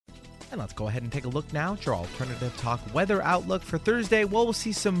And let's go ahead and take a look now at your Alternative Talk weather outlook for Thursday. Well, we'll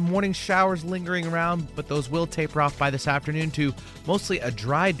see some morning showers lingering around, but those will taper off by this afternoon to mostly a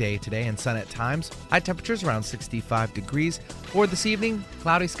dry day today and sun at times. High temperatures around 65 degrees. For this evening,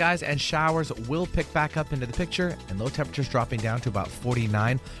 cloudy skies and showers will pick back up into the picture, and low temperatures dropping down to about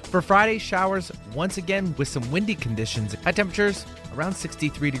 49. For Friday, showers once again with some windy conditions. High temperatures around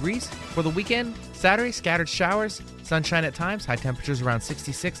 63 degrees. For the weekend, Saturday, scattered showers, sunshine at times, high temperatures around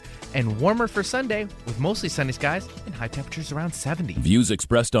 66, and warmer for Sunday with mostly sunny skies and high temperatures around 70. Views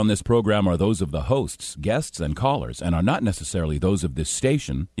expressed on this program are those of the hosts, guests, and callers, and are not necessarily those of this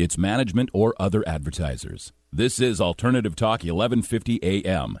station, its management, or other advertisers. This is Alternative Talk 1150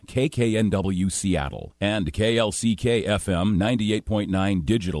 AM, KKNW Seattle, and KLCK FM 98.9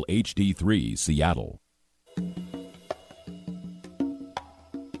 Digital HD3 Seattle.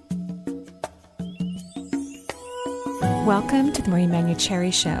 Welcome to the Marie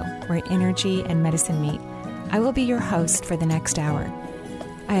Manuchehri Show, where energy and medicine meet. I will be your host for the next hour.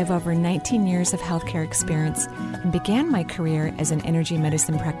 I have over 19 years of healthcare experience and began my career as an energy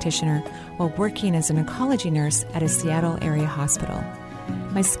medicine practitioner while working as an oncology nurse at a Seattle area hospital.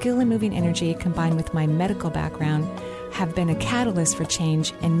 My skill in moving energy combined with my medical background have been a catalyst for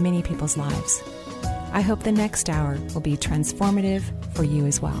change in many people's lives. I hope the next hour will be transformative for you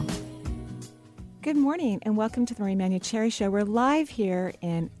as well. Good morning and welcome to the Marie Manuchehri Show. We're live here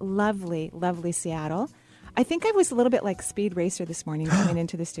in lovely, lovely Seattle. I think I was a little bit like Speed Racer this morning coming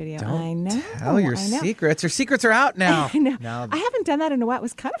into the studio. I know. Tell your secrets. Your secrets are out now. I know. I haven't done that in a while. It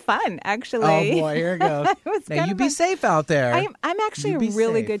was kind of fun, actually. Oh, boy. Here it goes. Now, you be safe out there. I'm actually a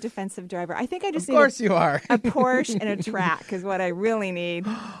really good defensive driver. I think I just need a Porsche and a track is what I really need.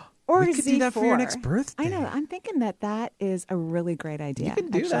 Or we could do that for your next birthday. I know. I'm thinking that is a really great idea. You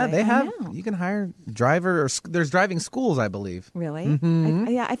can do that. You can hire driver, or there's driving schools, I believe. Really?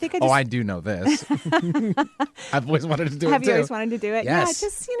 Mm-hmm. I think I do know this. I've always wanted to do it, Have you always wanted to do it? Yes. Yeah,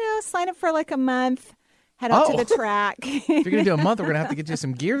 just, sign up for like a month, head out to the track. If you're going to do a month, we're going to have to get you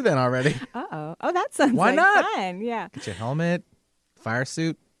some gear then already. Uh-oh. Oh, that sounds Why not? Fun. Yeah. Get your helmet, fire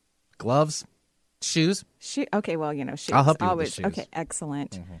suit, gloves. Shoes? Okay, well, shoes. I'll help you always. with the shoes. Okay,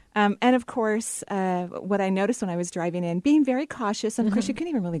 excellent. Mm-hmm. And of course, what I noticed when I was driving in, being very cautious, and of course, you couldn't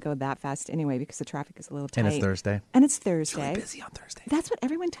even really go that fast anyway because the traffic is a little tight. And it's Thursday. It's really busy on Thursday. That's what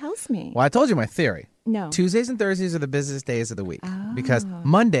everyone tells me. Well, I told you my theory. No. Tuesdays and Thursdays are the busiest days of the week because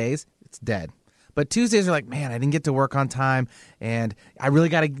Mondays, it's dead. But Tuesdays are like, man, I didn't get to work on time, and I really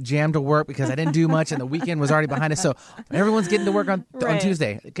got to jam to work because I didn't do much, and the weekend was already behind us. So everyone's getting to work on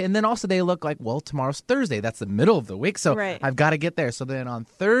Tuesday. And then also they look like, well, tomorrow's Thursday. That's the middle of the week, so I've got to get there. So then on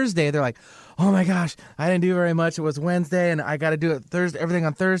Thursday, they're like, oh, my gosh, I didn't do very much. It was Wednesday, and I got to do it everything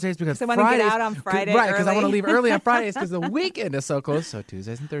on Thursdays because Fridays. I want to get out on Friday Right, because I want to leave early on Fridays because the weekend is so close. So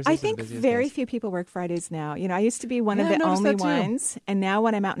Tuesdays and Thursdays I think are the busiest very days. few people work Fridays now. I used to be one of the only ones, and now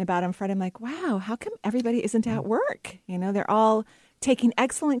when I'm out and about on Friday, I'm like, wow, how come everybody isn't at work? They're all taking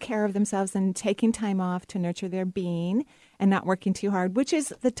excellent care of themselves and taking time off to nurture their being and not working too hard, which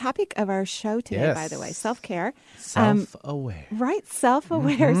is the topic of our show today, by the way, self-care. Self-aware. Right,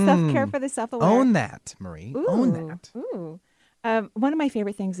 self-aware, self-care for the self-aware. Own that, Marie. Own that. Ooh. One of my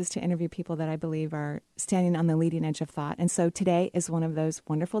favorite things is to interview people that I believe are standing on the leading edge of thought. And so today is one of those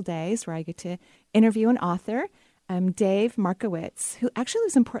wonderful days where I get to interview an author, Dave Markowitz, who actually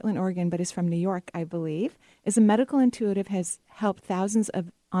lives in Portland, Oregon, but is from New York, I believe, is a medical intuitive, has helped thousands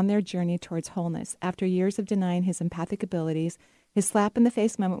on their journey towards wholeness. After years of denying his empathic abilities, his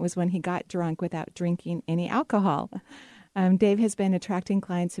slap-in-the-face moment was when he got drunk without drinking any alcohol. Dave has been attracting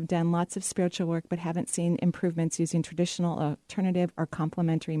clients who've done lots of spiritual work but haven't seen improvements using traditional, alternative, or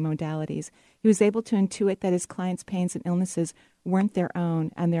complementary modalities. He was able to intuit that his clients' pains and illnesses weren't their own,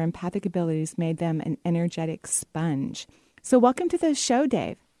 and their empathic abilities made them an energetic sponge. So welcome to the show,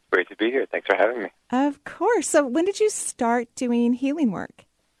 Dave. Great to be here. Thanks for having me. Of course. So when did you start doing healing work?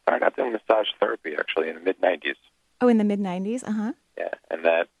 I started out doing massage therapy, actually, in the mid-'90s. Oh, in the mid-'90s? Uh-huh. Yeah, and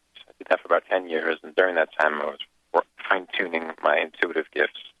I did that for about 10 years, and during that time I was fine-tuning my intuitive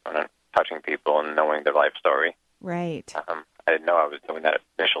gifts on touching people and knowing their life story. Right. I didn't know I was doing that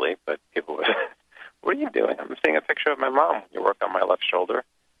initially, but people would, what are you doing? I'm seeing a picture of my mom when you work on my left shoulder.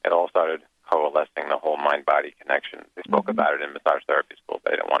 It all started coalescing, the whole mind-body connection. They spoke about it in massage therapy school,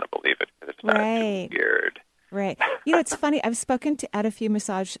 but I didn't want to believe it because it's not too weird. Right. It's funny. I've spoken at a few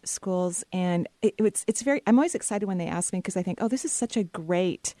massage schools, and it's very, I'm always excited when they ask me because I think, oh, this is such a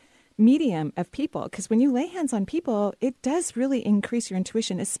great medium of people. Because when you lay hands on people, it does really increase your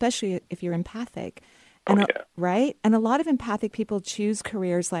intuition, especially if you're empathic. And, right? And a lot of empathic people choose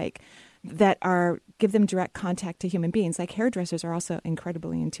careers like that give them direct contact to human beings. Like hairdressers are also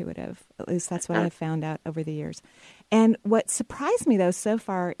incredibly intuitive. At least that's what I've found out over the years. And what surprised me, though, so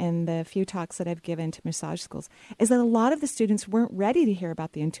far in the few talks that I've given to massage schools is that a lot of the students weren't ready to hear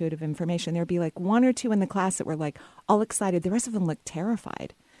about the intuitive information. There'd be like one or two in the class that were like all excited. The rest of them looked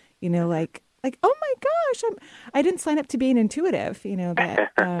terrified, like, oh my gosh, I didn't sign up to be an intuitive,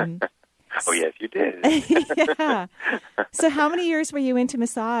 that. Oh, yes, you did. Yeah. So how many years were you into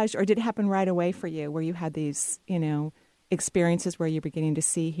massage, or did it happen right away for you where you had these, experiences where you're beginning to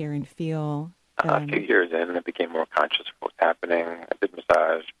see, hear, and feel? A few years in, I became more conscious of what's happening. I did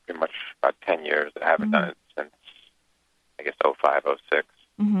massage pretty much about 10 years. I haven't done it since, I guess, 05, 06,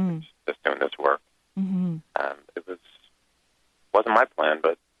 just doing this work. It wasn't my plan,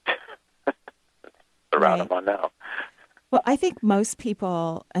 but the route I'm on now. Well, I think most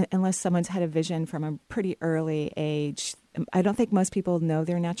people, unless someone's had a vision from a pretty early age, I don't think most people know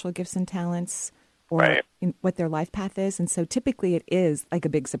their natural gifts and talents or what their life path is. And so typically it is like a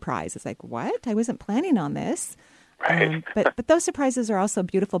big surprise. It's like, what? I wasn't planning on this. Right. But those surprises are also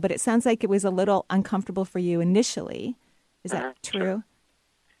beautiful. But it sounds like it was a little uncomfortable for you initially. Is that true? Sure.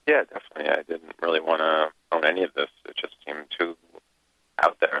 Yeah, definitely. I didn't really want to own any of this. It just seemed too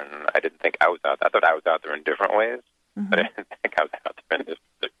out there. And I didn't think I was out there. I thought I was out there in different ways. But I didn't think I was out there in this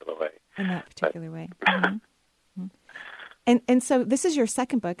particular way. In that particular way. And so this is your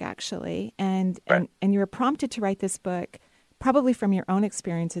second book, actually, and you were prompted to write this book probably from your own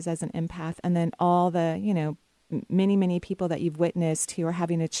experiences as an empath, and then all the, many, many people that you've witnessed who are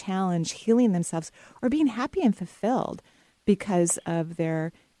having a challenge healing themselves or being happy and fulfilled because of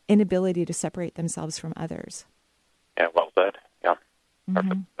their inability to separate themselves from others. Yeah, well said. Yeah,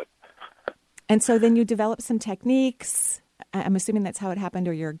 perfect. And so then you developed some techniques. I'm assuming that's how it happened,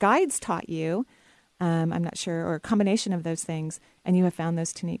 or your guides taught you. I'm not sure, or a combination of those things, and you have found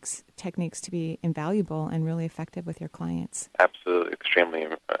those techniques to be invaluable and really effective with your clients. Absolutely, extremely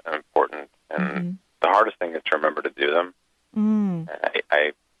important. And the hardest thing is to remember to do them.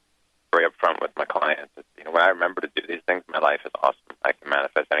 I very upfront with my clients. When I remember to do these things, my life is awesome. I can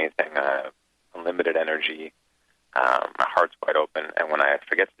manifest anything. I have unlimited energy. My heart's wide open. And when I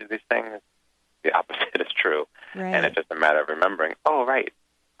forget to do these things, the opposite is true. Right. And it's just a matter of remembering, oh, right,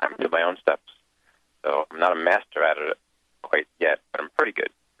 I'm doing my own steps. So I'm not a master at it quite yet, but I'm pretty good.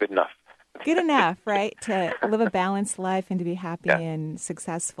 Good enough. Good enough, right? To live a balanced life and to be happy and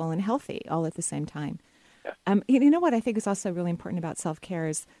successful and healthy all at the same time. Yeah. You know what I think is also really important about self-care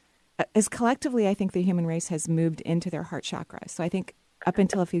is collectively, I think the human race has moved into their heart chakra. So I think up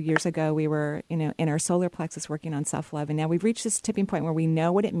until a few years ago, we were, in our solar plexus working on self-love. And now we've reached this tipping point where we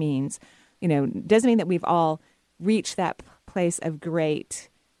know what it means. Doesn't mean that we've all reached that place of great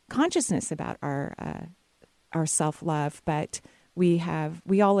consciousness about our self-love, but we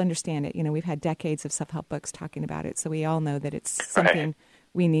all understand it. We've had decades of self-help books talking about it, so we all know that it's something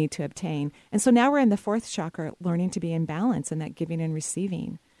we need to obtain. And so now we're in the fourth chakra, learning to be in balance and that giving and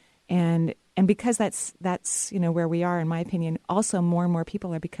receiving. And because that's where we are, in my opinion, also more and more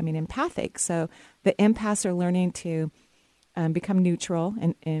people are becoming empathic. So the empaths are learning to become neutral,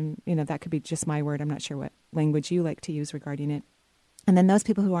 and that could be just my word. I'm not sure what language you like to use regarding it. And then those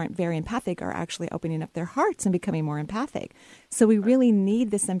people who aren't very empathic are actually opening up their hearts and becoming more empathic. So we really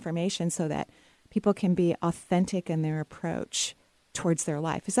need this information so that people can be authentic in their approach towards their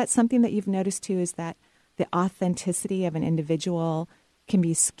life. Is that something that you've noticed too, is that the authenticity of an individual can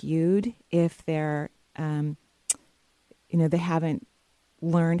be skewed if they're, they haven't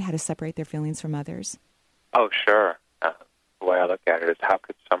learned how to separate their feelings from others? Oh, sure. The way I look at it is, how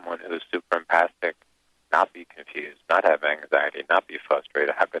could someone who's super empathic not be confused, not have anxiety, not be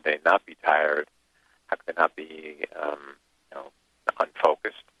frustrated? How could they not be tired? How could they not be,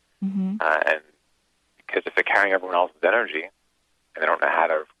 unfocused? And because if they're carrying everyone else's energy and they don't know how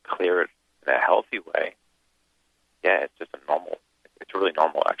to clear it in a healthy way, it's just it's really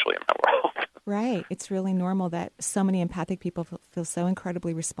normal, actually, in my world. Right. It's really normal that so many empathic people feel so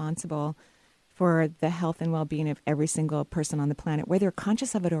incredibly responsible for the health and well-being of every single person on the planet, whether they're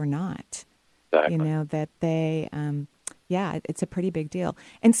conscious of it or not. Exactly. That they, it's a pretty big deal.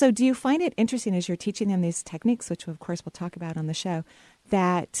 And so do you find it interesting as you're teaching them these techniques, which of course we'll talk about on the show,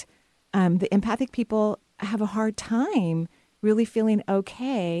 that the empathic people have a hard time really feeling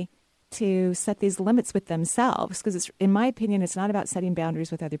okay to set these limits with themselves? Because in my opinion, it's not about setting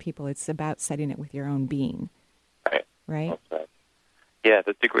boundaries with other people. It's about setting it with your own being. Right? Right? Yeah,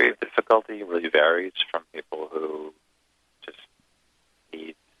 the degree of difficulty really varies from people who just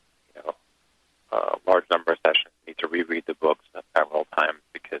need, a large number of sessions, need to reread the books several times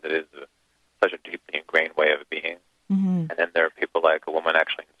because it is such a deeply ingrained way of being. And then there are people like a woman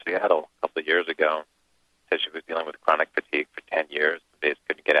actually in Seattle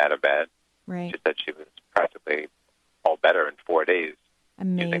 4 days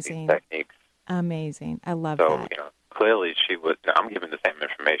using Amazing. these techniques. Amazing. I love So, that. clearly she was, I'm giving the same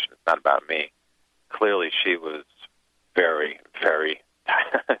information. It's not about me. Clearly she was very, very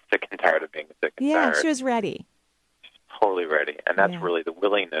sick and tired of being sick and Yeah, tired. she was ready. She's totally ready. And that's Yeah. really the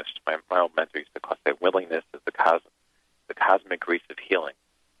willingness. My old mentor used to say willingness is the cosmic grease of healing.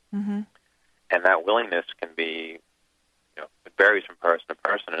 Mm-hmm. And that willingness can be, it varies from person to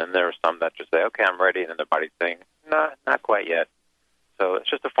person. And then there are some that just say, okay, I'm ready. And then their body's saying, nah, not quite yet. So it's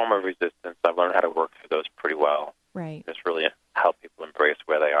just a form of resistance. I've learned how to work through those pretty well. Right. Just really help people embrace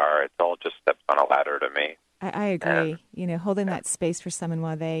where they are. It's all just steps on a ladder to me. I agree. Holding that space for someone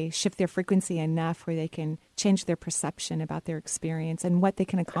while they shift their frequency enough where they can change their perception about their experience and what they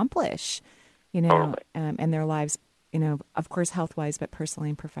can accomplish, Totally. in their lives, of course, health-wise, but personally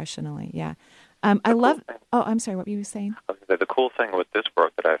and professionally. Yeah. I love, I'm sorry, what were you saying? I was gonna say, the cool thing with this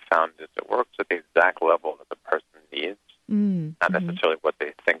work that I've found is it works at the exact level that the person needs, not necessarily what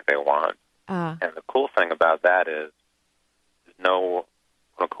they think they want. And the cool thing about that is there's no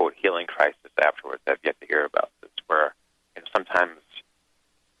quote-unquote healing crisis afterwards. I've yet to hear about this, where sometimes,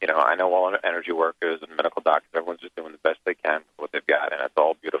 I know all energy workers and medical doctors, everyone's just doing the best they can with what they've got, and it's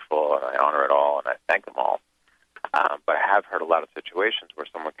all beautiful, and I honor it all, and I thank them all. But I have heard a lot of situations where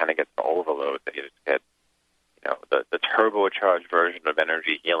someone kind of gets an overload. They just get, the turbocharged version of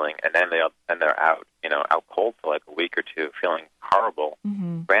energy healing, and then they're out, out cold for like a week or two, feeling horrible.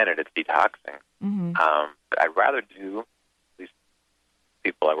 Mm-hmm. Granted, it's detoxing. Mm-hmm. But I'd rather do, at least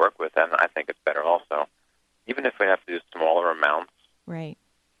people I work with, and I think it's better also, even if we have to do smaller amounts Right.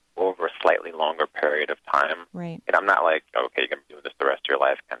 over a slightly longer period of time. Right. And I'm not like, okay, you're going to be doing this the rest of your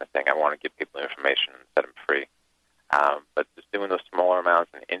life kind of thing. I want to give people information and set them free. But just doing those smaller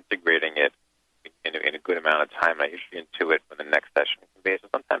amounts and integrating it in a good amount of time, I usually intuit when the next session can be. So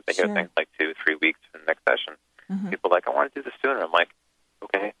sometimes I hear Sure. things like 2-3 weeks for the next session. Mm-hmm. People are like, I want to do this sooner. I'm like,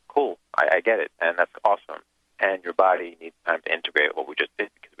 okay, cool. I get it, and that's awesome. And your body needs time to integrate what we just did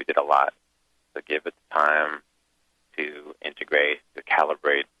because we did a lot. So give it the time to integrate, to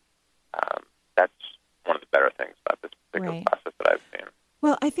calibrate. That's one of the better things about this particular Right. process that I've seen.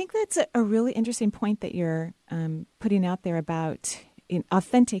 Well, I think that's a really interesting point that you're putting out there about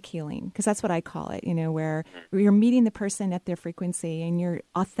authentic healing, because that's what I call it, where you're meeting the person at their frequency and you're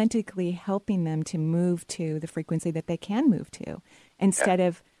authentically helping them to move to the frequency that they can move to instead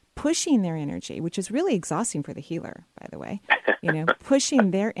of pushing their energy, which is really exhausting for the healer, by the way,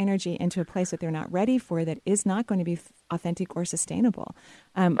 pushing their energy into a place that they're not ready for, that is not going to be authentic or sustainable.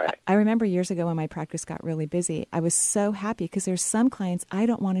 Right. I remember years ago when my practice got really busy, I was so happy because there's some clients I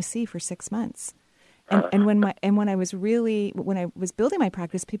don't want to see for 6 months. And when I was building my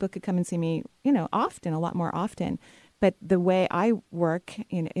practice, people could come and see me, often, a lot more often. But the way I work,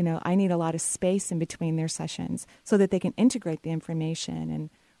 I need a lot of space in between their sessions so that they can integrate the information and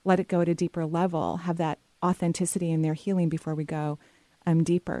let it go at a deeper level, have that authenticity in their healing before we go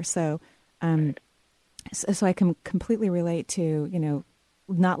deeper. So I can completely relate to,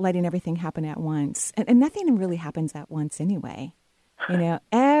 not letting everything happen at once. And nothing really happens at once anyway.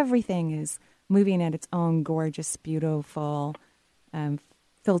 Everything is moving at its own gorgeous, beautiful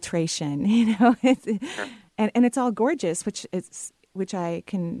filtration, and it's all gorgeous, which I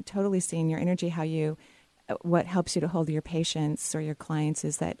can totally see in your energy, what helps you to hold your patients or your clients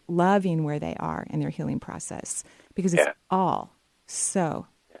is that loving where they are in their healing process, because it's all so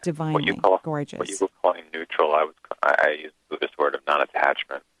divinely gorgeous. What you were calling neutral, I use the Buddhist word of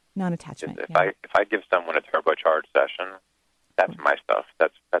non-attachment. Non-attachment. If I give someone a turbocharged session, that's my stuff.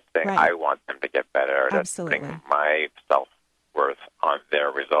 That's saying Right. I want them to get better. Absolutely. That's putting my self-worth on their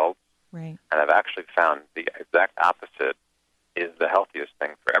results. Right. And I've actually found the exact opposite is the healthiest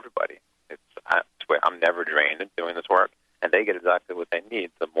thing for everybody. I swear, I'm never drained in doing this work, and they get exactly what they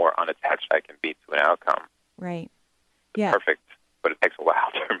need. The more unattached I can be to an outcome. Right. It's Yeah. perfect, but it takes a while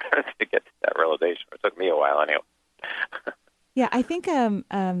to get to that realization. It took me a while anyway. Yeah, I think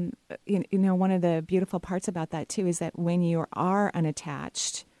one of the beautiful parts about that too is that when you are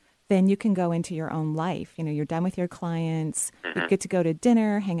unattached, then you can go into your own life. You're done with your clients. You get to go to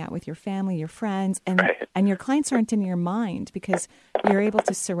dinner, hang out with your family, your friends, and Right. and your clients aren't in your mind because you're able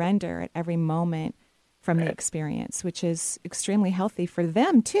to surrender at every moment from the experience, which is extremely healthy for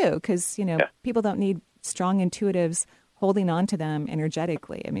them too. Because people don't need strong intuitives holding on to them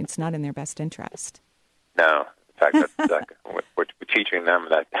energetically. I mean, it's not in their best interest. No. In fact, we're teaching them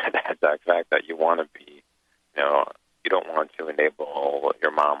that exact fact that you want to be, you don't want to enable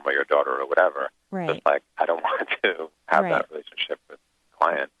your mom or your daughter or whatever. Right. Just like I don't want to have Right. that relationship with the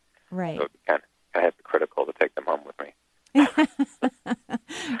client. Right. So it would be kind of hypocritical to take them home with me.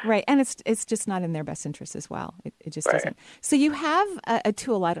 Right, and it's just not in their best interest as well. It just Right. isn't. So you have a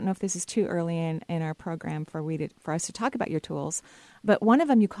tool. I don't know if this is too early in our program for us to talk about your tools, but one of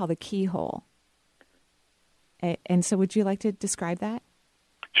them you call the keyhole. And so would you like to describe that?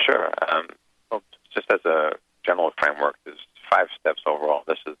 Sure. Well, just as a general framework, there's 5 steps overall.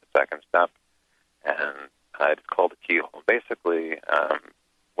 This is the second step, and it's called the keyhole. Basically,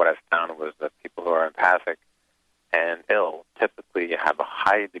 what I found was that people who are empathic and ill typically have a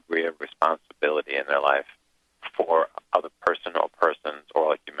high degree of responsibility in their life for other person or persons, or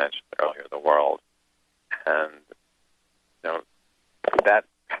like you mentioned earlier, the world. And that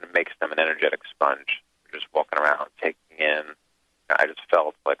kind of makes them an energetic sponge. You're just walking around, taking in. I just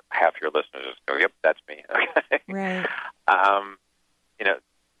felt like half your listeners just go, "Yep, that's me." Okay. Right.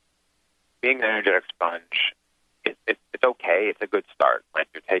 Being an energetic sponge, it's okay. It's a good start. Like,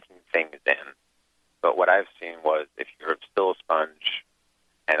 you're taking things in. But what I've seen was, if you're still a sponge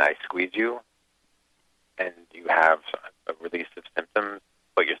and I squeeze you and you have a release of symptoms,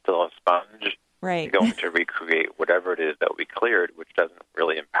 but you're still a sponge, Right. you're going to recreate whatever it is that we cleared, which doesn't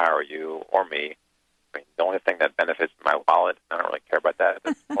really empower you or me. I mean, the only thing that benefits my wallet, I don't really care about that at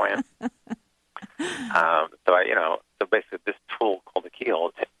this point. So basically this tool called the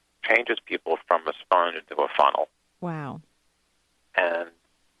keyhole changes people from a sponge into a funnel. Wow. And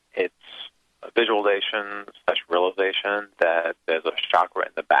it's a visualization / realization that there's a chakra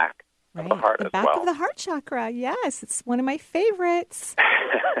in the back of the heart the as back well. of the heart chakra. Yes, it's one of my favorites.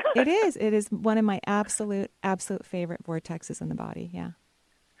 It is. It is one of my absolute favorite vortexes in the body. Yeah.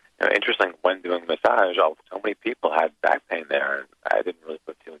 Interesting, when doing massage, so many people had back pain there, and I didn't really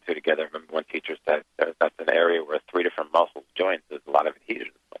put 2 and 2 together. I remember one teacher said that's an area where 3 different muscles join. There's a lot of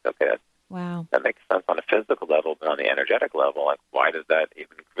adhesion. Like, okay, Wow. that makes sense on a physical level, but on the energetic level, like, why does that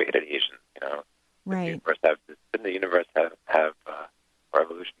even create adhesion? Right. Didn't the universe have or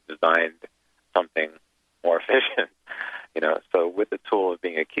evolution designed something more efficient? So with the tool of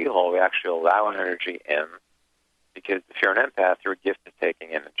being a keyhole, we actually allow energy in, because if you're an empath, you're gifted taking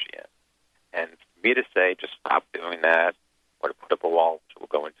energy in. And for me to say, just stop doing that, or to put up a wall, which we'll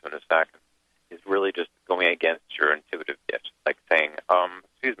go into in a second, is really just going against your intuitive gifts. Like saying,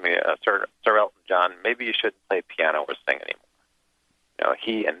 excuse me, Sir Elton John, maybe you shouldn't play piano or sing anymore.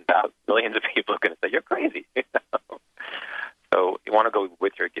 He and millions of people are going to say, you're crazy. So you want to go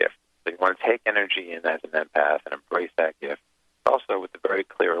with your gift. So you want to take energy in as an empath and embrace that gift, also with a very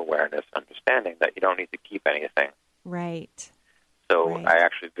clear awareness, understanding that you don't need to keep anything. Right. So Right. I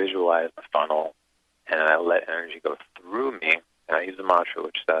actually visualize the funnel, and I let energy go through me, and I use a mantra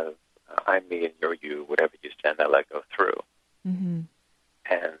which says, I'm me and you're you, whatever you send, I let go through. Mm-hmm.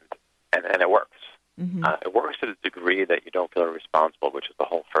 And it works. Mm-hmm. It works to the degree that you don't feel responsible, which is the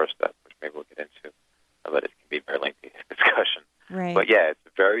whole first step, which maybe we'll get into, but it can be a very lengthy discussion. Right. But yeah, it's a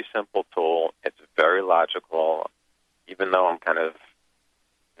very simple tool. It's very logical, even though I'm kind of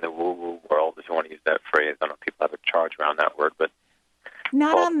in the woo-woo world, if you want to use that phrase. I don't know if people have a charge around that word, but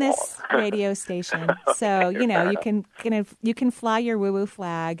not on this radio station. So, you can fly your woo-woo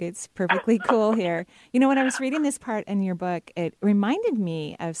flag. It's perfectly cool here. When I was reading this part in your book, it reminded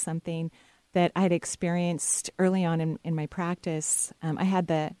me of something that I had experienced early on in my practice. I had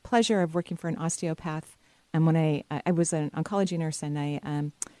the pleasure of working for an osteopath when I was an oncology nurse, and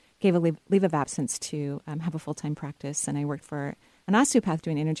I gave a leave of absence to have a full-time practice, and I worked for an osteopath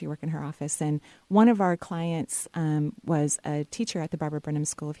doing energy work in her office. And one of our clients was a teacher at the Barbara Brennan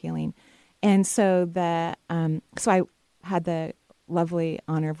School of Healing. And so so I had the lovely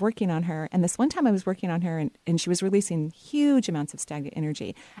honor of working on her. And this one time I was working on her, and she was releasing huge amounts of stagnant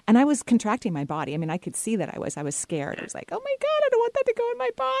energy. And I was contracting my body. I mean, I could see that I was scared. I was like, oh my God, I don't want that to go in my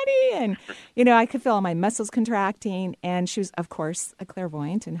body. And, I could feel all my muscles contracting. And she was, of course, a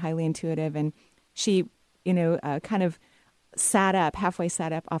clairvoyant and highly intuitive. And she, kind of halfway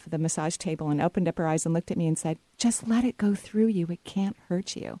sat up off of the massage table and opened up her eyes and looked at me and said, just let it go through you. It can't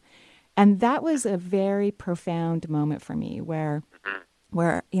hurt you. And that was a very profound moment for me where,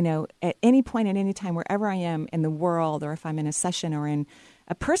 at any point, at any time, wherever I am in the world, or if I'm in a session or in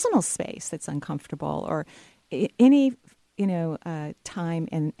a personal space that's uncomfortable, or any, time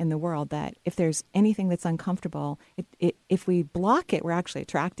in the world, that if there's anything that's uncomfortable, if we block it, we're actually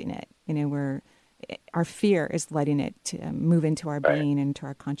attracting it. Our fear is letting it to move into our being and into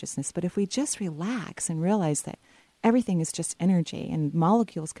our consciousness. But if we just relax and realize that everything is just energy and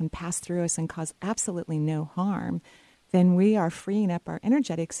molecules can pass through us and cause absolutely no harm, then we are freeing up our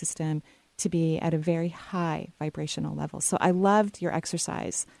energetic system to be at a very high vibrational level. So I loved your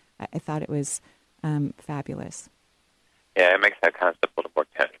exercise. I thought it was fabulous. Yeah, it makes that concept a little more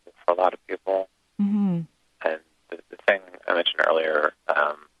tangible for a lot of people. Mm-hmm. And the thing I mentioned earlier,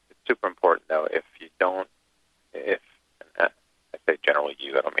 it's super important, though, if I say generally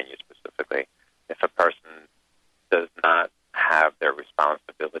you, I don't mean you specifically, if a person does not have their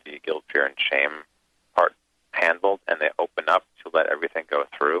responsibility, guilt, fear, and shame part handled, and they open up to let everything go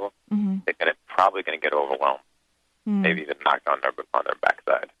through, they're probably going to get overwhelmed, maybe even knocked on their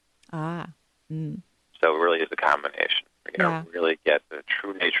backside. So it really is a combination. Really get the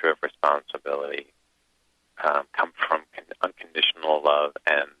true nature of responsibility, come from unconditional love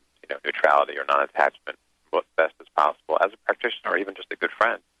and neutrality or non-attachment, what's best as possible as a practitioner or even just a good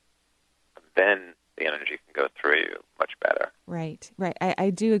friend. And then the energy can go through you much better. Right. I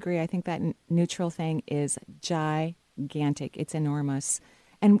do agree. I think that neutral thing is gigantic. It's enormous.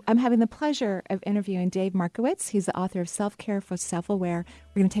 And I'm having the pleasure of interviewing Dave Markowitz. He's the author of Self-Care for Self-Aware.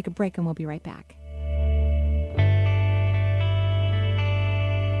 We're going to take a break and we'll be right back.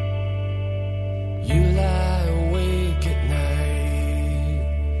 You lie awake at night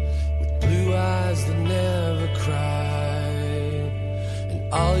with blue eyes that never cry,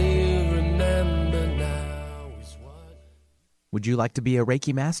 and all you remember now is what... Would you like to be a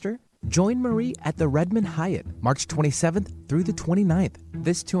Reiki master? Join Marie at the Redmond Hyatt, March 27th through the 29th.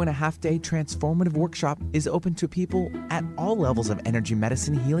 This 2.5-day transformative workshop is open to people at all levels of energy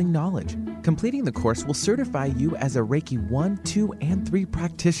medicine healing knowledge. Completing the course will certify you as a Reiki 1, 2, and 3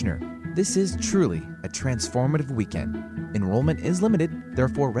 practitioner. This is truly a transformative weekend. Enrollment is limited,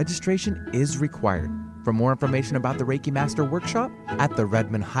 therefore registration is required. For more information about the Reiki Master Workshop at the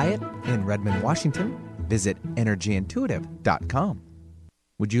Redmond Hyatt in Redmond, Washington, visit energyintuitive.com.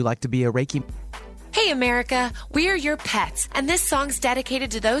 Would you like to be a Reiki? Hey, America, we are your pets, and this song's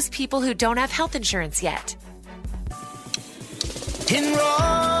dedicated to those people who don't have health insurance yet.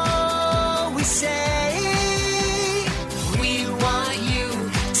 Enroll, we say, We want you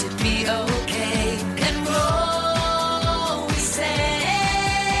to be okay. Enroll, we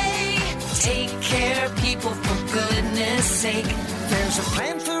say, take care, people, for goodness sake. there's a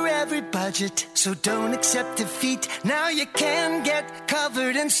plan for every budget, so don't accept defeat. Now you can get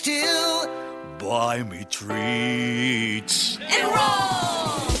covered and still buy me treats.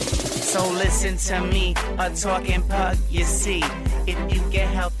 Enroll! So listen to me, a talking pug, you see. If you get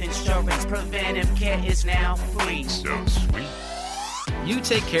health insurance, preventive care is now free. So sweet. You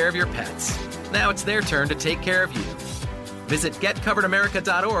take care of your pets. Now it's their turn to take care of you. Visit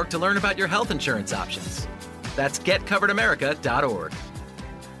getcoveredamerica.org to learn about your health insurance options. That's getcoveredamerica.org.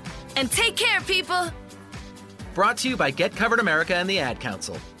 And take care, people! Brought to you by Get Covered America and the Ad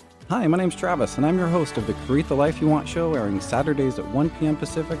Council. Hi, my name's Travis, and I'm your host of the Create the Life You Want show, airing Saturdays at 1 p.m.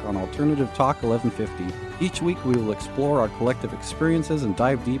 Pacific on Alternative Talk 1150. Each week, we will explore our collective experiences and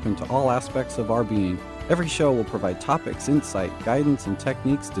dive deep into all aspects of our being. Every show will provide topics, insight, guidance, and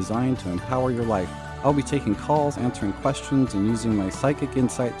techniques designed to empower your life. I'll be taking calls, answering questions, and using my psychic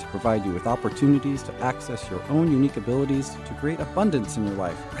insight to provide you with opportunities to access your own unique abilities to create abundance in your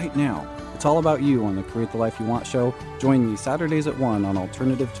life right now. It's all about you on the Create the Life You Want show. Join me Saturdays at 1 on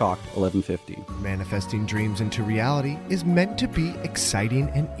Alternative Talk 1150. Manifesting dreams into reality is meant to be exciting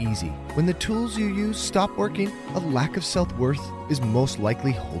and easy. When the tools you use stop working, a lack of self-worth is most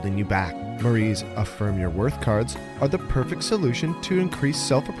likely holding you back. Marie's Affirm Your Worth cards are the perfect solution to increase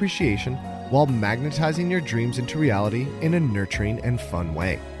self-appreciation while magnetizing your dreams into reality in a nurturing and fun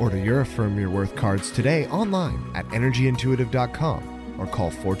way. Order your Affirm Your Worth cards today online at energyintuitive.com or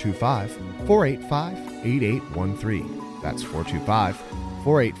call 425-485-8813. That's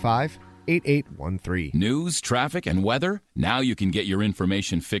 425-485-8813. News, traffic, and weather? Now you can get your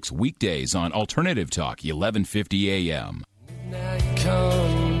information fix weekdays on Alternative Talk 1150 a.m. Midnight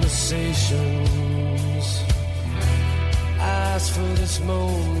conversations. Asked for this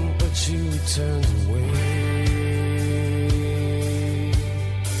moment, but you turned away.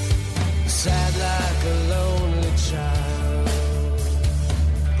 Sad like a lonely child,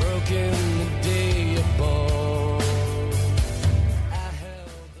 broken the day you're born.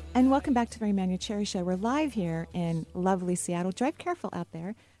 And welcome back to the Manuel Cherry Show. We're live here in lovely Seattle. Drive careful out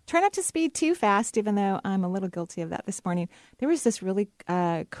there. Try not to speed too fast, even though I'm a little guilty of that this morning. There was this really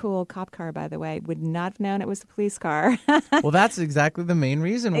cool cop car, by the way. Would not have known it was a police car. Well, that's exactly the main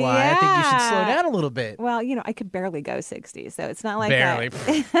reason why I think you should slow down a little bit. Well, you know, I could barely go 60, so it's not like barely.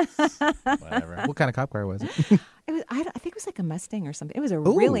 that. Whatever. What kind of cop car was it? I think it was like a Mustang or something. It was a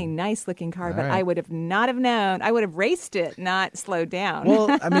really nice looking car, but I would have not have known. I would have raced it, not slowed down.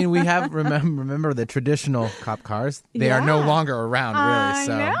 Well, I mean, we have remember the traditional cop cars. They are no longer around, really.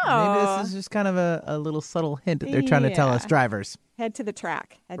 So Maybe this is just kind of a little subtle hint that they're trying to tell us drivers. Head to the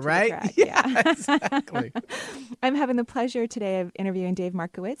track. Right? The track. Yeah, exactly. I'm having the pleasure today of interviewing Dave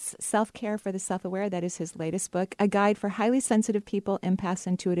Markowitz, Self-Care for the Self-Aware. That is his latest book, a guide for highly sensitive people, empaths,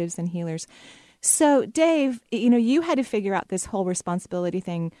 intuitives, and healers. So, Dave, you had to figure out this whole responsibility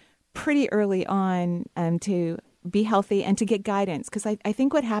thing pretty early on to be healthy and to get guidance. Because I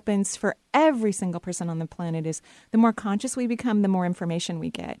think what happens for every single person on the planet is the more conscious we become, the more information we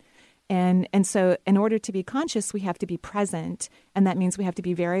get. And so in order to be conscious, we have to be present. And that means we have to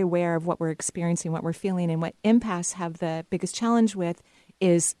be very aware of what we're experiencing, what we're feeling. And what empaths have the biggest challenge with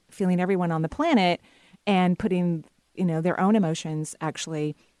is feeling everyone on the planet and putting, their own emotions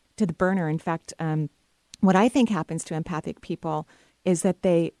actually to the burner. In fact, what I think happens to empathic people is that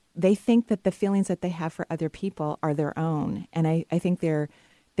they think that the feelings that they have for other people are their own. And I think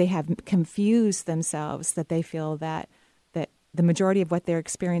they have confused themselves, that they feel that the majority of what they're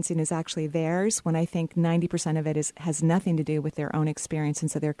experiencing is actually theirs, when I think 90% of it has nothing to do with their own experience.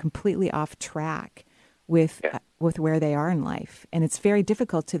 And so they're completely off track with where they are in life. And it's very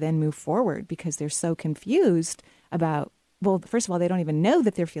difficult to then move forward because they're so confused about, well, first of all, they don't even know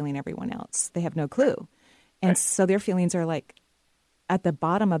that they're feeling everyone else. They have no clue. And so their feelings are like at the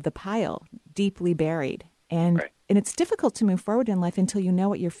bottom of the pile, deeply buried. And it's difficult to move forward in life until you know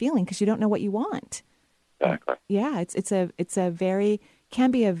what you're feeling, because you don't know what you want. Exactly. Yeah,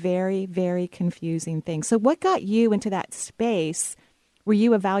 can be a very, very confusing thing. So what got you into that space where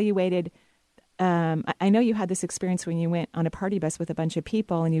you evaluated, I know you had this experience when you went on a party bus with a bunch of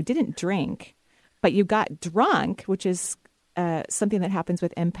people and you didn't drink, but you got drunk, which is something that happens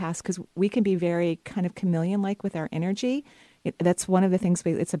with empaths, because we can be very kind of chameleon-like with our energy. That's one of the things,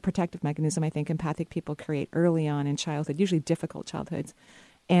 it's a protective mechanism I think empathic people create early on in childhood, usually difficult childhoods.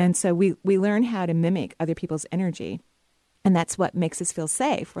 And so we learn how to mimic other people's energy. And that's what makes us feel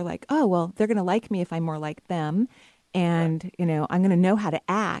safe. We're like, oh, well, they're going to like me if I'm more like them. And, I'm going to know how to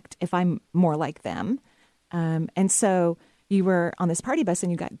act if I'm more like them. And so you were on this party bus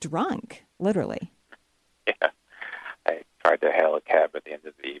and you got drunk, literally. Yeah. I tried to hail a cab at the end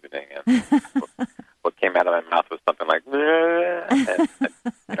of the evening. And what came out of my mouth was something like,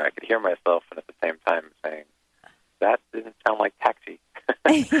 and I could hear myself, and at the same time saying, that didn't sound like taxi.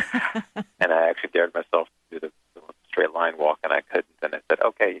 And I actually dared myself to do the straight line walk, and I couldn't. And I said,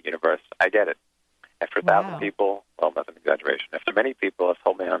 okay, universe, I get it. After 1,000 people, well, that's an exaggeration. After many people have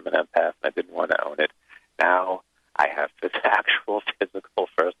told me I'm an empath and I didn't want to own it, now I have this actual physical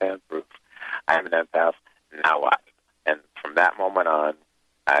firsthand proof I'm an empath. Now what? And from that moment on,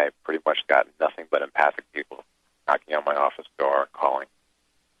 I pretty much got nothing but empathic people knocking on my office door, calling.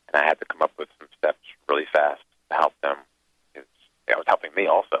 And I had to come up with some steps really fast to help them. It was helping me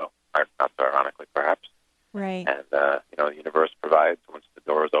also, not so ironically, perhaps. Right. And, the universe provides once the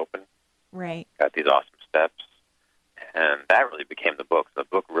door is open. Right. Got these awesome steps. And that really became the book. The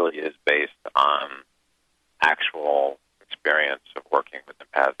book really is based on actual experience of working with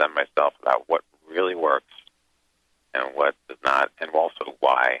empaths and myself about what really works and what does not, and also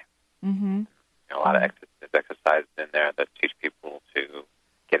why. Mm-hmm. A lot of exercises in there that teach people to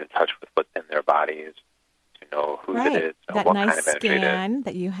get in touch with what's in their bodies, to know who it is, that what nice kind of energy it is. scan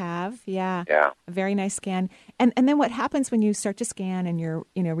that you have, Yeah. A very nice scan. And then what happens when you start to scan and you're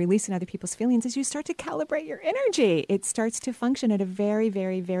releasing other people's feelings is you start to calibrate your energy. It starts to function at a very,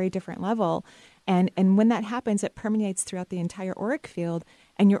 very, very different level. And when that happens, it permeates throughout the entire auric field,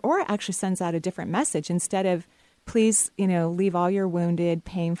 and your aura actually sends out a different message. Instead of, please, leave all your wounded,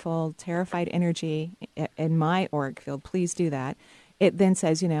 painful, terrified energy in my auric field, please do that. It then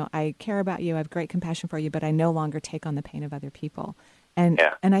says, I care about you, I have great compassion for you, but I no longer take on the pain of other people. And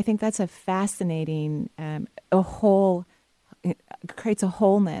I think that's a fascinating, it creates a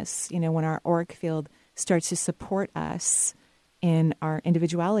wholeness, when our auric field starts to support us in our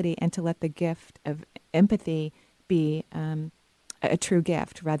individuality, and to let the gift of empathy be a true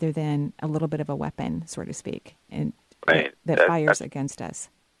gift rather than a little bit of a weapon, so to speak, and that fires against us.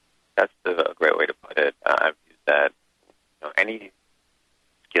 That's a great way to put it. I've used that. Any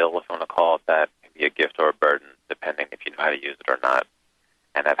skill, if you want to call it that, can be a gift or a burden, depending if you know how to use it or not.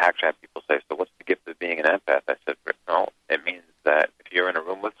 And I've actually had people say, so what's the gift of being an empath? I said, no, it means that if you're in a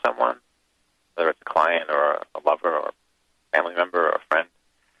room with someone, whether it's a client or a lover or a family member or a friend,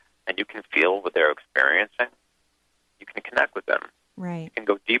 and you can feel what they're experiencing, you can connect with them. Right. You can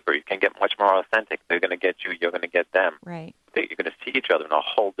go deeper. You can get much more authentic. They're going to get you. You're going to get them. Right. You're going to see each other in a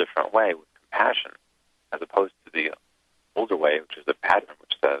whole different way with compassion, as opposed to the older way, which is a pattern,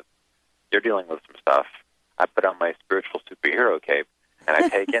 which says, you're dealing with some stuff. I put on my spiritual superhero cape, and I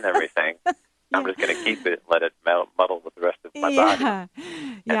take in everything. I'm just going to keep it, let it muddle with the rest of my body.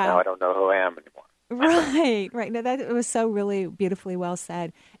 Yeah. And now I don't know who I am anymore. Right. No, that was so really beautifully well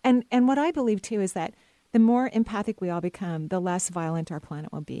said. And what I believe, too, is that the more empathic we all become, the less violent our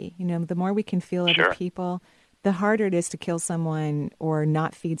planet will be. You know, the more we can feel other people, the harder it is to kill someone or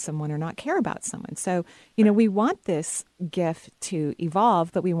not feed someone or not care about someone. So, you know, we want this gift to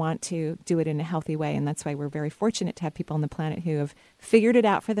evolve, but we want to do it in a healthy way. And that's why we're very fortunate to have people on the planet who have figured it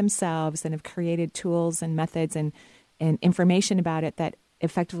out for themselves and have created tools and methods and information about it that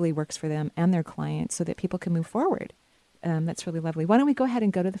effectively works for them and their clients so that people can move forward. That's really lovely. Why don't we go ahead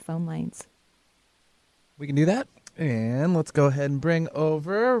and go to the phone lines? We can do that. And let's go ahead and bring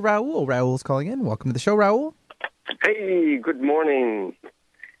over Raul. Raul's calling in. Welcome to the show, Raul. Hey, good morning.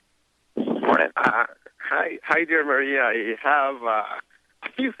 Morning. Hi, dear Maria. I have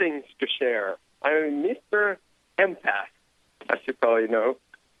a few things to share. I'm Mr. Empath, as you probably know.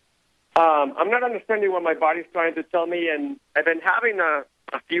 I'm not understanding what my body's trying to tell me, and I've been having a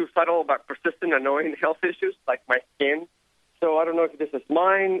few subtle but persistent annoying health issues, like my skin. So I don't know if this is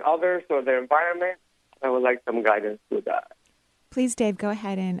mine, others, or the environment. I would like some guidance with that. Please, Dave, go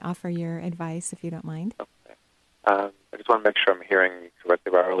ahead and offer your advice if you don't mind. Okay. I just want to make sure I'm hearing you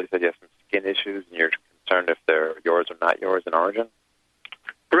correctly. Raul, you said you have some skin issues, and you're concerned if they're yours or not yours in origin?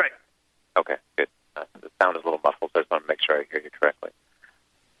 Right. Okay, good. The sound is a little muffled, so I just want to make sure I hear you correctly.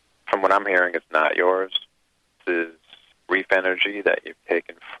 From what I'm hearing, it's not yours. This is grief energy that you've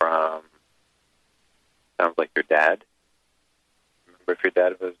taken from, sounds like your dad. Remember if your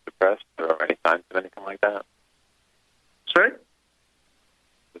dad was depressed or any signs of anything like that? Sorry?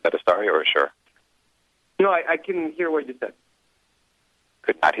 Is that a sorry or a sure? No, I couldn't hear what you said.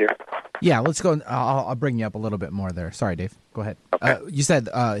 Could not hear? Yeah, let's go. I'll bring you up a little bit more there. Sorry, Dave. Go ahead. Okay. You said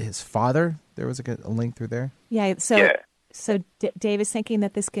his father, there was a link through there? Yeah, so Dave is thinking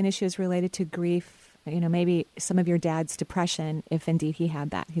that the skin issue is related to grief, you know, maybe some of your dad's depression, if indeed he had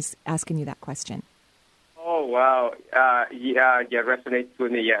that. He's asking you that question. Oh, wow. Yeah, resonates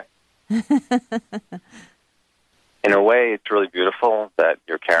with me, yeah. In a way, it's really beautiful that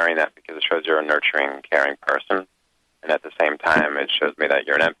you're carrying that because it shows you're a nurturing, caring person. And at the same time, it shows me that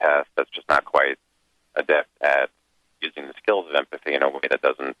you're an empath that's just not quite adept at using the skills of empathy in a way that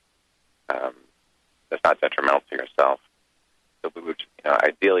doesn't, that's not detrimental to yourself. So we would,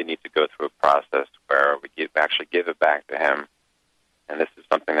 ideally need to go through a process where we actually give it back to him. And this is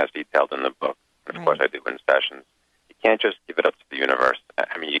something that's detailed in the book. And of course, I do in sessions. You can't just give it up to the universe.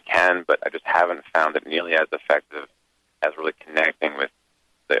 I mean, you can, but I just haven't found it nearly as effective as really connecting with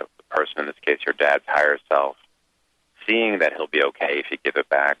the person, in this case, your dad's higher self, seeing that he'll be okay if you give it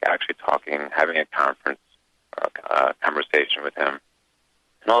back, actually talking, having a conversation with him,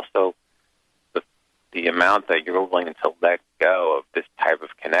 and also the amount that you're willing to let go of this type of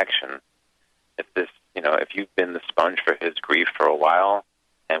connection. If this, if you've been the sponge for his grief for a while,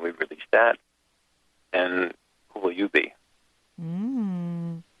 and we release that, then who will you be?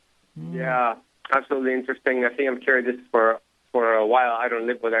 Yeah, absolutely interesting. I think I'm carrying this for a while. I don't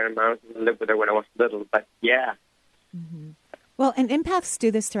live with it. I lived with it when I was little, but yeah. Mm-hmm. Well, and empaths do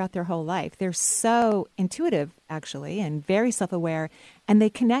this throughout their whole life. They're so intuitive, actually, and very self-aware, and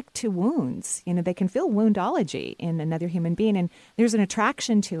they connect to wounds. They can feel woundology in another human being, and there's an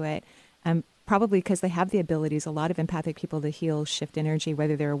attraction to it, probably because they have the abilities, a lot of empathic people, to heal, shift energy,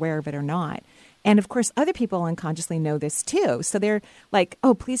 whether they're aware of it or not. And, of course, other people unconsciously know this, too. So they're like,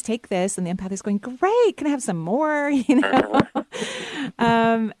 oh, please take this. And the empath is going, great, can I have some more?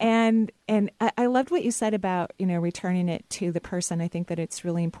 And I loved what you said about, returning it to the person. I think that it's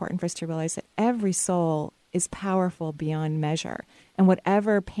really important for us to realize that every soul is powerful beyond measure. And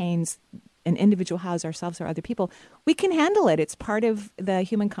whatever pains an individual has, ourselves or other people, we can handle it. It's part of the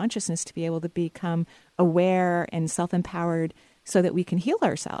human consciousness to be able to become aware and self-empowered so that we can heal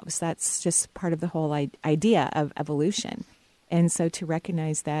ourselves. That's just part of the whole idea of evolution. And so to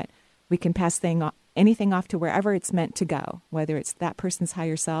recognize that we can pass anything off to wherever it's meant to go, whether it's that person's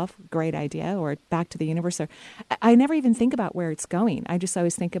higher self, great idea, or back to the universe. Or I never even think about where it's going. I just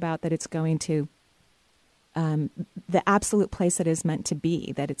always think about that it's going to the absolute place that is meant to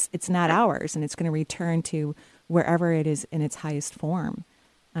be, that it's not ours, and it's going to return to wherever it is in its highest form.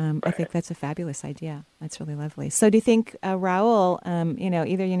 I think that's a fabulous idea. That's really lovely. So do you think, Raul,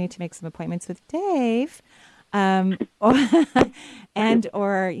 either you need to make some appointments with Dave or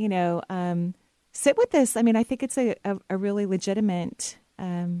sit with this? I mean, I think it's a really legitimate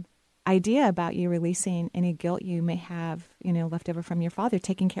idea about you releasing any guilt you may have, left over from your father,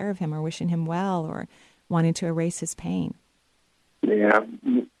 taking care of him or wishing him well or wanting to erase his pain. Yeah,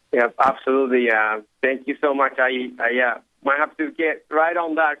 absolutely. Thank you so much. I might have to get right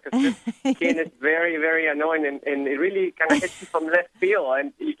on that because this skin is very, very annoying, and it really kind of hits you from left field.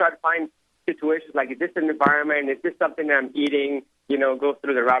 And you try to find situations like, is this an environment? Is this something that I'm eating? Go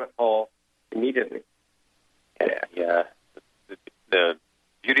through the rabbit hole immediately. Yeah. The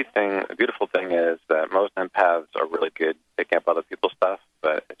beautiful thing is that most empaths are really good picking up other people's stuff,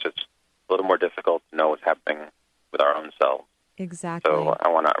 but it's just a little more difficult to know what's happening with our own selves. Exactly. So I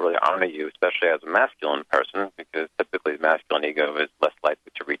want to really honor you, especially as a masculine person, because typically the masculine ego is less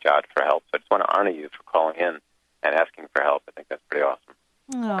likely to reach out for help. So I just want to honor you for calling in and asking for help. I think that's pretty awesome.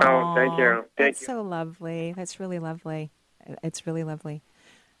 Oh, thank you. That's so lovely. That's really lovely. It's really lovely.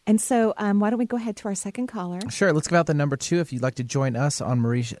 And so why don't we go ahead to our second caller? Sure. Let's give out the number 2 if you'd like to join us on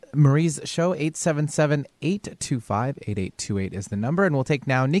Marie's show. 877-825-8828 is the number. And we'll take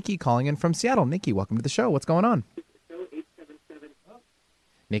now Nikki calling in from Seattle. Nikki, welcome to the show. What's going on?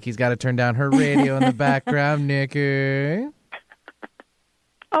 Nikki's got to turn down her radio in the background. Nikki.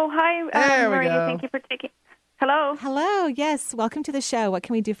 Oh, hi, there Marie. we go. Thank you for taking... Hello? Hello. Yes. Welcome to the show. What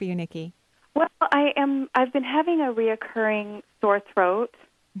can we do for you, Nikki? Well, I've been having a reoccurring sore throat,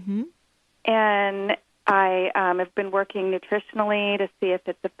 and I have been working nutritionally to see if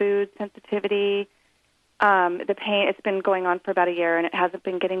it's a food sensitivity. The pain, it's been going on for about a year, and it hasn't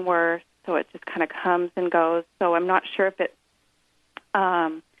been getting worse, so it just kind of comes and goes. So I'm not sure if it's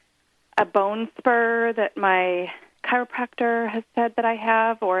a bone spur that my chiropractor has said that I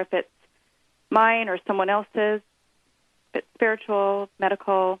have, or if it's mine or someone else's, if it's spiritual,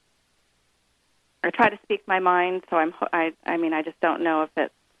 medical. I try to speak my mind, so I just don't know if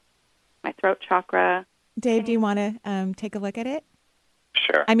it's my throat chakra. Dave, do you want to take a look at it?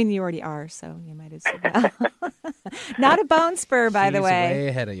 Sure. I mean, you already are, so you might as well. Not a bone spur, by the way. She's way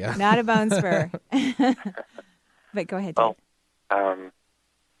ahead of you. Not a bone spur. But go ahead, Dave. Well,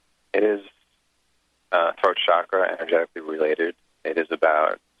 it is throat chakra, energetically related. It is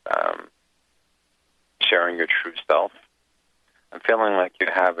about sharing your true self. I'm feeling like you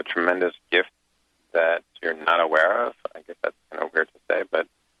have a tremendous gift that you're not aware of. I guess that's kind of weird to say, but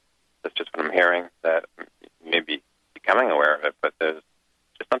that's just what I'm hearing, that you may be becoming aware of it, but there's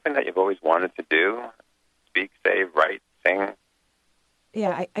just something that you've always wanted to do, speak, say, write, sing.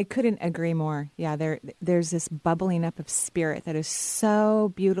 Yeah, I couldn't agree more. Yeah, there's this bubbling up of spirit that is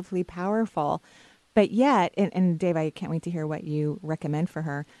so beautifully powerful. But yet, and Dave, I can't wait to hear what you recommend for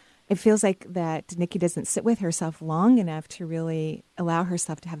her. It feels like that Nikki doesn't sit with herself long enough to really allow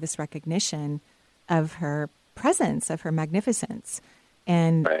herself to have this recognition of her presence, of her magnificence.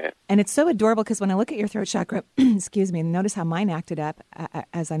 And it's so adorable because when I look at your throat chakra, excuse me, and notice how mine acted up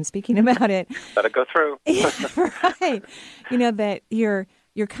as I'm speaking about it. Let it go through. Yeah, right. That you're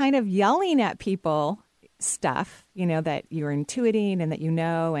kind of yelling at people stuff, that you're intuiting and that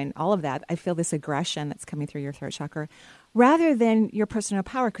and all of that. I feel this aggression that's coming through your throat chakra rather than your personal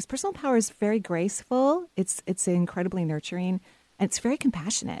power, because personal power is very graceful. It's incredibly nurturing, and it's very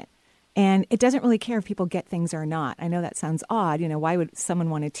compassionate. And it doesn't really care if people get things or not. I know that sounds odd. Why would someone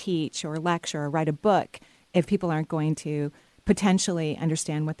want to teach or lecture or write a book if people aren't going to potentially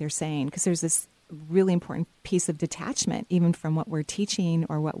understand what they're saying? Because there's this really important piece of detachment, even from what we're teaching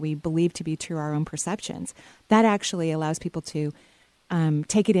or what we believe to be true, our own perceptions. That actually allows people to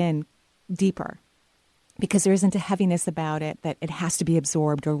take it in deeper, because there isn't a heaviness about it that it has to be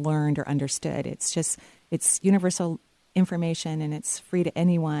absorbed or learned or understood. It's universal information, and it's free to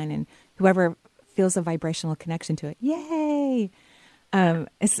anyone, and whoever feels a vibrational connection to it. Yay!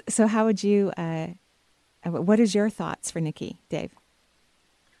 So how would you, what is your thoughts for Nikki, Dave?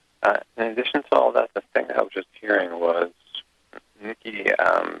 In addition to all that, the thing I was just hearing was, Nikki,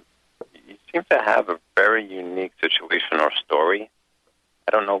 you seem to have a very unique situation or story.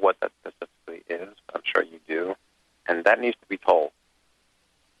 I don't know what that specifically is, but I'm sure you do. And that needs to be told.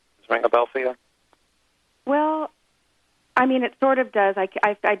 Does it ring a bell for you? Well, it sort of does.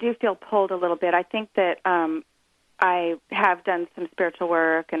 I do feel pulled a little bit. I think that I have done some spiritual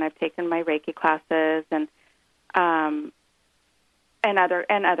work, and I've taken my Reiki classes and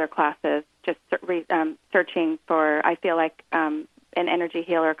other classes, just searching for. I feel like an energy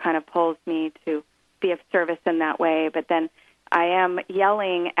healer kind of pulls me to be of service in that way. But then I am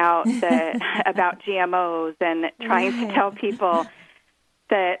yelling out about GMOs and trying to tell people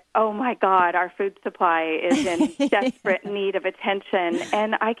that, oh my God, our food supply is in desperate need of attention,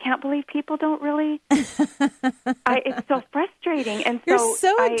 and I can't believe people don't really. It's so frustrating, and you're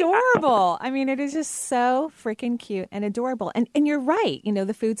so adorable. It is just so freaking cute and adorable. And you're right.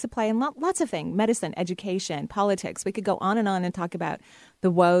 The food supply and lots of things: medicine, education, politics. We could go on and talk about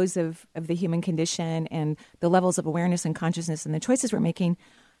the woes of the human condition and the levels of awareness and consciousness and the choices we're making.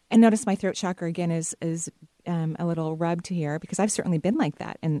 And notice my throat chakra again is a little rubbed here because I've certainly been like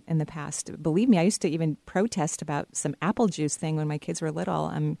that in the past. Believe me, I used to even protest about some apple juice thing when my kids were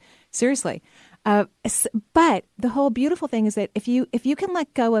little. Seriously. But the whole beautiful thing is that if you can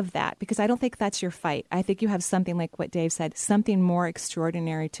let go of that, because I don't think that's your fight. I think you have something like what Dave said, something more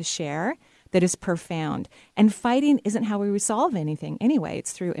extraordinary to share that is profound. And fighting isn't how we resolve anything anyway.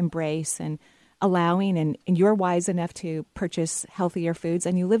 It's through embrace and allowing, and you're wise enough to purchase healthier foods,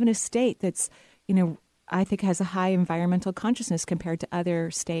 and you live in a state that's, I think has a high environmental consciousness compared to other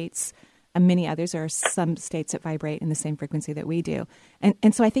states. Many others are some states that vibrate in the same frequency that we do.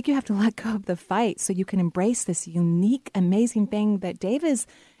 And so I think you have to let go of the fight so you can embrace this unique, amazing thing that Dave is,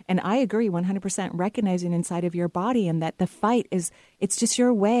 and I agree 100%, recognizing inside of your body, and that the fight it's just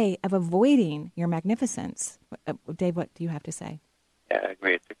your way of avoiding your magnificence. Dave, what do you have to say? Yeah, I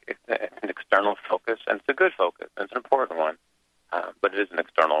agree. It's an external focus, and it's a good focus, and it's an important one, but it is an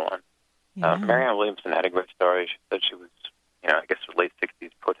external one. Yeah. Marianne Williamson had a great story. She said she was, I guess late 60s,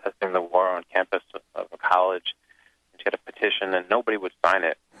 protesting the war on campus of a college. And she had a petition, and nobody would sign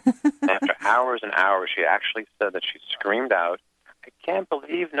it. And after hours and hours, she actually said that she screamed out, "I can't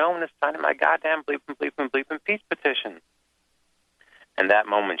believe no one is signing my goddamn bleeping peace petition." And that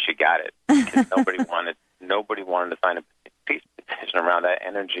moment, she got it, because nobody wanted to sign a peace petition around that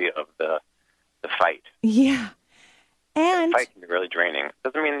energy of the fight. Yeah. And the fight can be really draining.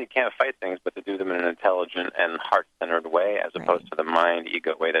 Doesn't mean you can't fight things, but to do them in an intelligent and heart-centered way, as opposed to the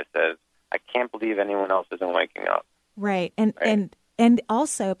mind-ego way that says, "I can't believe anyone else isn't waking up." Right. And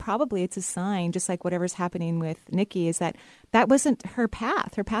also probably it's a sign, just like whatever's happening with Nikki, is that wasn't her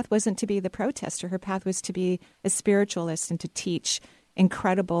path. Her path wasn't to be the protester. Her path was to be a spiritualist and to teach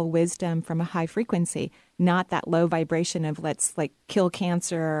incredible wisdom from a high frequency, not that low vibration of let's kill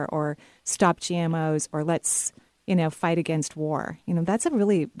cancer or stop GMOs or let's fight against war.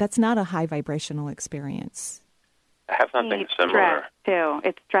 That's not a high vibrational experience. I have something similar. Stress, too.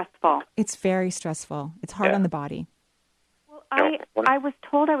 It's stressful. It's very stressful. It's hard on the body. Well, I was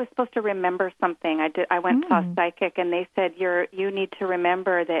told I was supposed to remember something. I went to a psychic, and they said you need to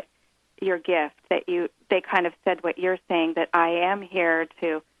remember that your gift, that they kind of said what you're saying, that I am here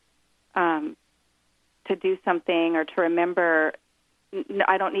to do something or to remember.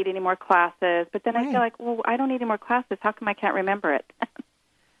 I don't need any more classes. But then I feel like, well, I don't need any more classes. How come I can't remember it?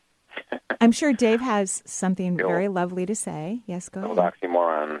 I'm sure Dave has something very lovely to say. Yes, go ahead. The old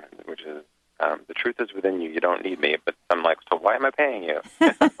oxymoron, which is the truth is within you. You don't need me. But I'm like, so why am I paying you?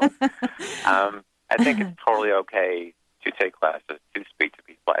 I think it's totally okay to take classes, to speak to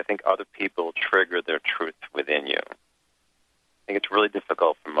people. I think other people trigger their truth within you. I think it's really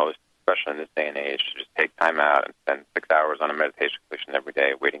difficult for most, especially in this day and age, to just take time out and spend 6 hours on a meditation cushion every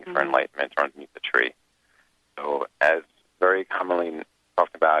day waiting for enlightenment or underneath the tree. So as very commonly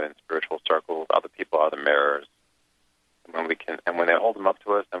talked about in spiritual circles, other people are the mirrors. And when they hold them up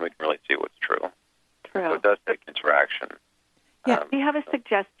to us, then we can really see what's true. So it does take interaction. Yeah. Do you have a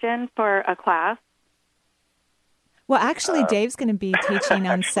suggestion for a class? Well, actually, Dave's going to be teaching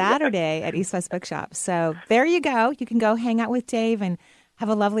on Saturday at East West Bookshop. So there you go. You can go hang out with Dave and have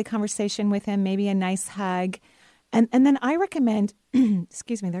a lovely conversation with him, maybe a nice hug. And then I recommend,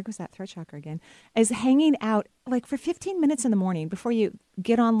 excuse me, there goes that throat chakra again, is hanging out for 15 minutes in the morning before you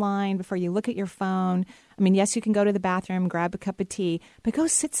get online, before you look at your phone. I mean, yes, you can go to the bathroom, grab a cup of tea, but go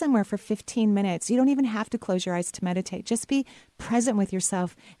sit somewhere for 15 minutes. You don't even have to close your eyes to meditate. Just be present with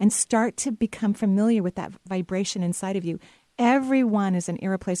yourself and start to become familiar with that vibration inside of you. Everyone is an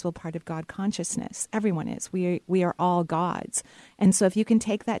irreplaceable part of God consciousness. Everyone is. We are all gods. And so if you can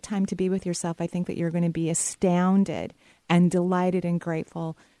take that time to be with yourself, I think that you're going to be astounded and delighted and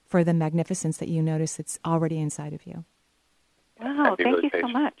grateful for the magnificence that you notice that's already inside of you. Wow, thank you so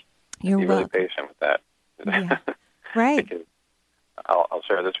much. You're be welcome. really patient with that. Yeah. Right. Because I'll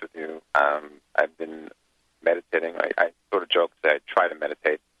share this with you. I've been meditating. I sort of joke that I try to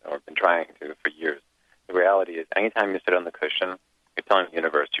meditate, or I've been trying to for years. The reality is, anytime you sit on the cushion, you're telling the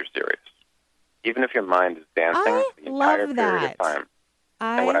universe you're serious. Even if your mind is dancing the entire period of time.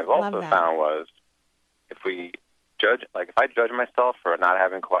 And what I've also found was, if I judge myself for not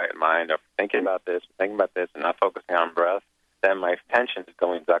having a quiet mind, or thinking about this, and not focusing on breath, then my attention is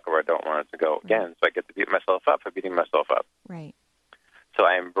going exactly where I don't want it to go again. So I get to beat myself up for beating myself up. Right. So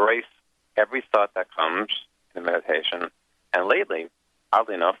I embrace every thought that comes in meditation. And lately,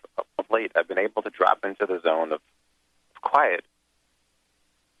 oddly enough, of late, I've been able to drop into the zone of quiet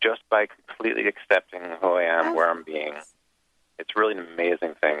just by completely accepting who I am, where I'm being. It's really an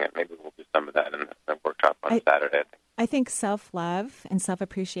amazing thing, and maybe we'll do some of that in the workshop on Saturday. I think self-love and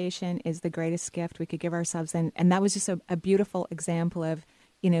self-appreciation is the greatest gift we could give ourselves, and that was just a beautiful example of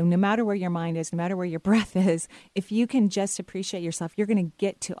no matter where your mind is, no matter where your breath is, if you can just appreciate yourself, you're going to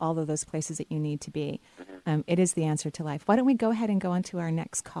get to all of those places that you need to be. It is the answer to life. Why don't we go ahead and go on to our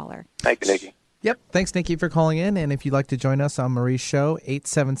next caller? Thank you, Nikki. Yep. Thanks, Nikki, for calling in. And if you'd like to join us on Marie's show,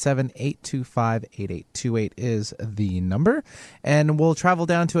 877-825-8828 is the number. And we'll travel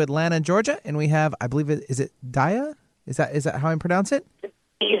down to Atlanta, Georgia. And we have, I believe, is it Dia? Is that how I pronounce it?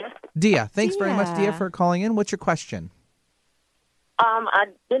 Dia. Dia. Thanks very much, Dia, for calling in. What's your question? I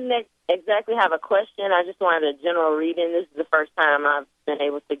didn't exactly have a question. I just wanted a general reading. This is the first time I've been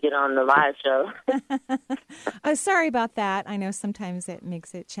able to get on the live show. Sorry about that. I know sometimes it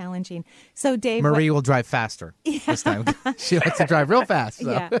makes it challenging. So, Dave, Marie will drive faster this time. She likes to drive real fast.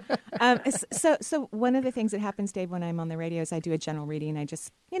 So. Yeah. So one of the things that happens, Dave, when I'm on the radio is I do a general reading. I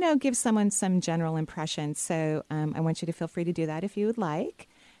just, give someone some general impressions. So I want you to feel free to do that if you would like,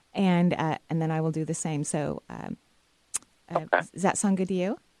 and then I will do the same. So. Okay. Does that sound good to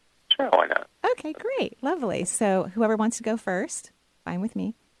you? Sure, why not? Okay, great. Lovely. So whoever wants to go first, fine with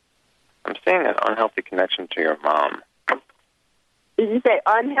me. I'm seeing an unhealthy connection to your mom. Did you say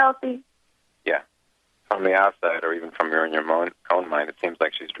unhealthy? Yeah. From the outside, or even from your own mind, it seems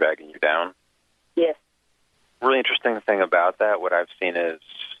like she's dragging you down. Yes. Really interesting thing about that, what I've seen is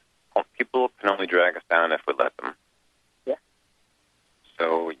people can only drag us down if we let them. Yeah.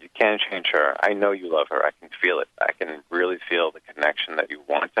 So you can't change her. I know you love her. I can feel it. I can really feel the connection that you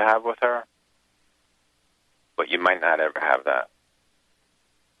want to have with her, but you might not ever have that.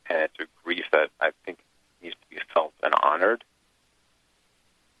 And it's a grief that I think needs to be felt and honored.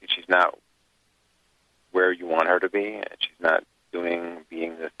 She's not where you want her to be, and she's not being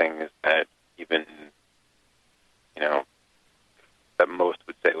the things that even, that most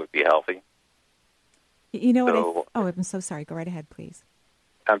would say would be healthy. You know what? I'm so sorry. Go right ahead, please.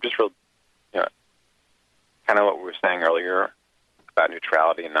 I'm just real, kind of what we were saying earlier about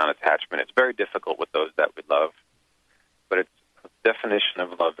neutrality and non-attachment. It's very difficult with those that we love, but it's a definition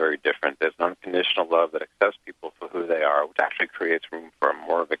of love very different. There's an unconditional love that accepts people for who they are, which actually creates room for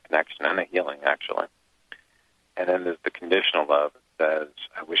more of a connection and a healing, actually. And then there's the conditional love that says,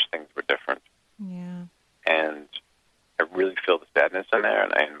 I wish things were different. Yeah. And I really feel the sadness in there,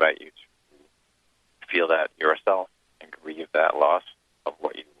 and I invite you to feel that yourself and grieve that loss of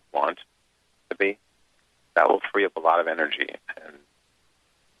what you want to be. That will free up a lot of energy. And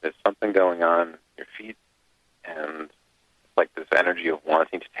there's something going on in your feet, and it's like this energy of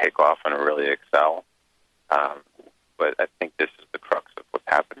wanting to take off and really excel. But I think this is the crux of what's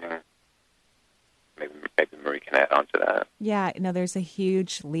happening. Maybe Marie can add on to that. Yeah, there's a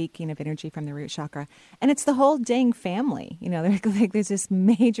huge leaking of energy from the root chakra. And it's the whole dang family. There's this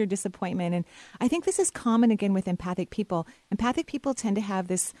major disappointment. And I think this is common, again, with empathic people. Empathic people tend to have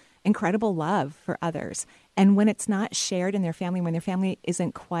this incredible love for others. And when it's not shared in their family, when their family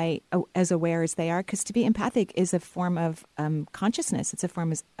isn't quite as aware as they are, because to be empathic is a form of consciousness. It's a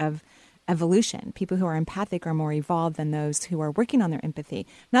form of evolution. People who are empathic are more evolved than those who are working on their empathy.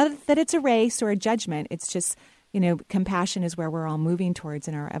 Not that it's a race or a judgment. It's just, compassion is where we're all moving towards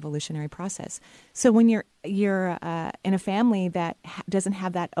in our evolutionary process. So when you're in a family that doesn't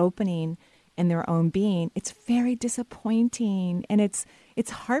have that opening in their own being, it's very disappointing, and it's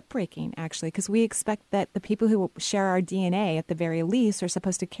heartbreaking, actually, because we expect that the people who share our DNA, at the very least, are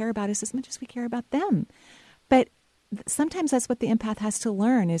supposed to care about us as much as we care about them. But sometimes that's what the empath has to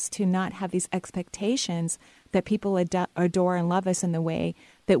learn, is to not have these expectations that people adore and love us in the way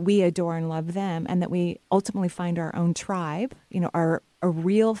that we adore and love them, and that we ultimately find our own tribe, a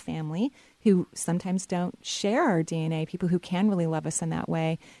real family who sometimes don't share our DNA, people who can really love us in that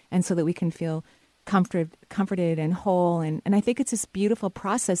way, and so that we can feel comforted and whole. And I think it's this beautiful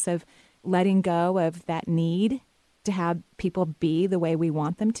process of letting go of that need to have people be the way we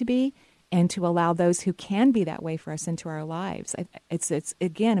want them to be, and to allow those who can be that way for us into our lives. It's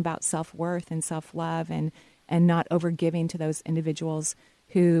again about self-worth and self-love, and not over-giving to those individuals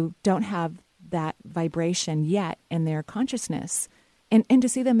who don't have that vibration yet in their consciousness, and to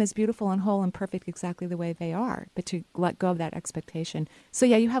see them as beautiful and whole and perfect exactly the way they are, but to let go of that expectation. So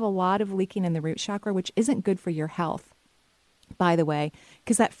yeah, you have a lot of leaking in the root chakra, which isn't good for your health, by the way,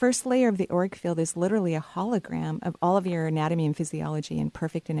 because that first layer of the auric field is literally a hologram of all of your anatomy and physiology and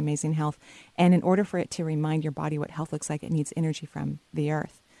perfect and amazing health. And in order for it to remind your body what health looks like, it needs energy from the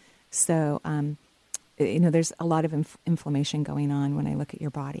earth. So, there's a lot of inflammation going on when I look at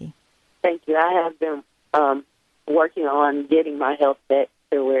your body. Thank you. I have been working on getting my health back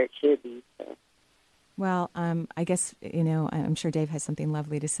to where it should be. So. Well, I guess, I'm sure Dave has something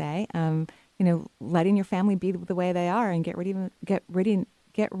lovely to say. Letting your family be the way they are, and get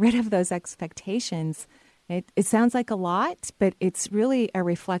rid of those expectations, It sounds like a lot, but it's really a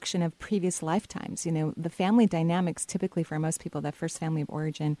reflection of previous lifetimes. You know, the family dynamics typically for most people, that first family of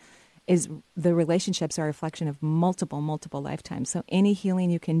origin, is the relationships are a reflection of multiple lifetimes. So any healing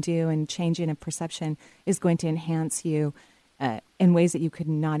you can do and changing of perception is going to enhance you in ways that you could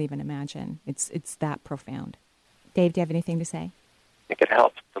not even imagine. It's that profound. Dave, do you have anything to say? I think it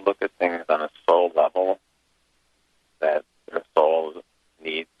helps to look at things on a soul level, that the soul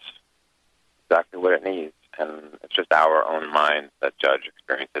needs exactly what it needs. And it's just our own minds that judge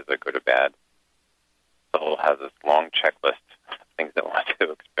experiences are good or bad. Soul has this long checklist of things it wants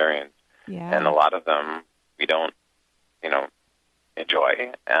to experience. Yeah. And a lot of them we don't,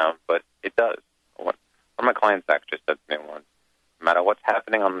 enjoy, but it does. One of my clients actually said to me once, no matter what's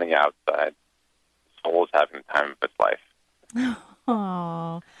happening on the outside, the soul is having the time of its life.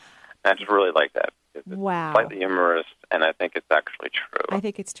 Oh. And I just really like that. It's wow. Slightly humorous, and I think it's actually true. I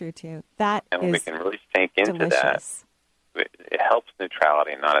think it's true, too. That and is when we can really sink into delicious. that, it helps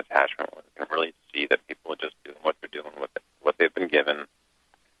neutrality, not attachment. We can really see that people are just doing what they're doing with it, what they've been given,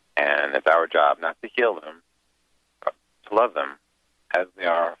 and it's our job not to heal them, but to love them as they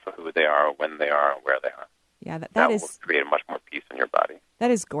are, for who they are, when they are, where they are. Yeah, that will is create much more peace in your body.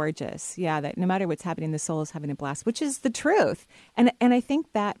 That is gorgeous. Yeah, that no matter what's happening, the soul is having a blast, which is the truth. And I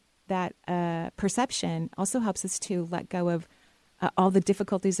think that perception also helps us to let go of all the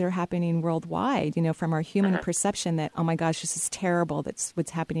difficulties that are happening worldwide, from our human perception that, oh my gosh, this is terrible, that's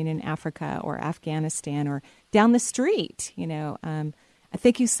what's happening in Africa or Afghanistan or down the street.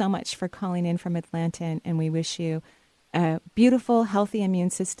 Thank you so much for calling in from Atlanta, and we wish you a beautiful, healthy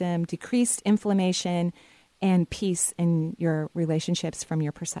immune system, decreased inflammation, and peace in your relationships from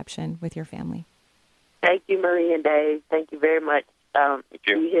your perception with your family. Thank you, Marie and Dave. Thank you very much.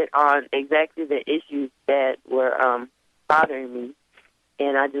 You hit on exactly the issues that were bothering me,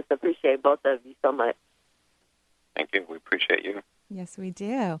 and I just appreciate both of you so much. Thank you. We appreciate you. Yes, we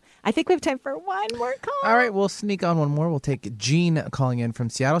do. I think we have time for one more call. All right, we'll sneak on one more. We'll take Jean calling in from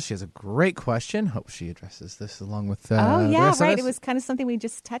Seattle. She has a great question. Hope she addresses this along with the rest of us. It was kind of something we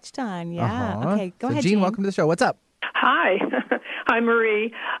just touched on. Yeah. Okay, go ahead, Jean, welcome to the show. What's up? Hi. Hi,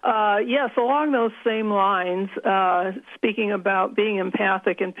 Marie. Yes, along those same lines, speaking about being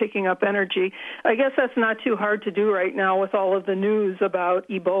empathic and picking up energy, I guess that's not too hard to do right now with all of the news about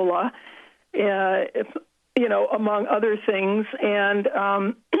Ebola, among other things. And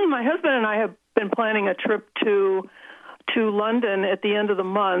my husband and I have been planning a trip to London at the end of the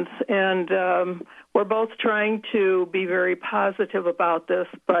month, and we're both trying to be very positive about this,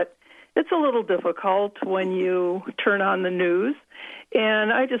 but it's a little difficult when you turn on the news.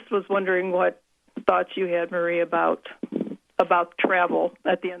 And I just was wondering what thoughts you had, Marie, about travel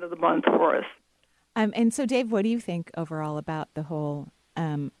at the end of the month for us. And so, Dave, what do you think overall about the whole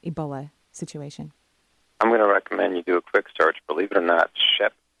Ebola situation? I'm going to recommend you do a quick search. Believe it or not,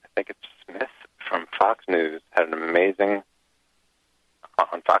 Shep, I think it's Smith from Fox News, had an amazing,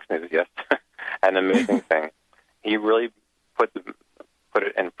 on Fox News, yes, had an amazing thing. He really put it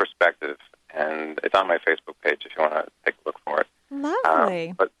in perspective, and it's on my Facebook page if you want to take a look for it.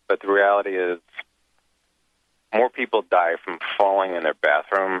 Lovely. But the reality is more people die from falling in their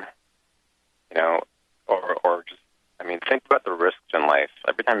bathroom, or just, think about the risks in life.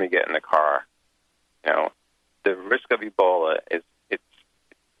 Every time you get in the car, the risk of Ebola it's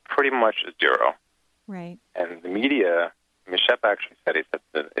pretty much zero. Right. And the media, Shep actually said,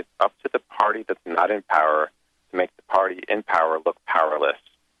 that it's up to the party that's not in power to make the party in power look powerless.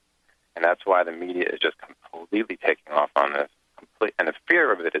 And that's why the media is just completely taking off on this. And the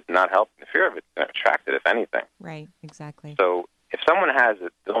fear of it is not helping. The fear of it is going to attract it, if anything. Right, exactly. So if someone has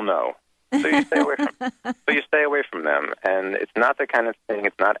it, they'll know. So you stay away from them. And it's not the kind of thing,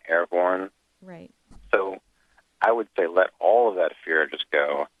 it's not airborne. Right. So I would say let all of that fear just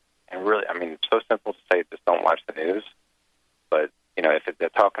go. And really, it's so simple to say just don't watch the news. But, if they're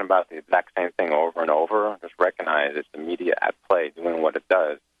talking about the exact same thing over and over, just recognize it's the media at play doing what it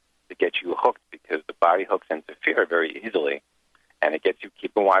does to get you hooked, because the body hooks into fear very easily. And it gets you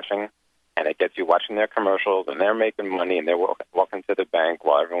keeping watching, and it gets you watching their commercials, and they're making money, and they're walking to the bank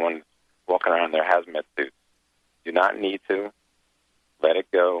while everyone's walking around in their hazmat suits. Do not need to. Let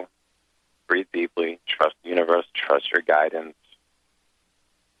it go. Breathe deeply. Trust the universe. Trust your guidance.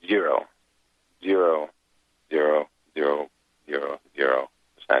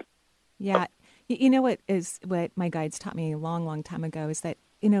 0.0000000%. Yeah. You know what my guides taught me a long, long time ago is that,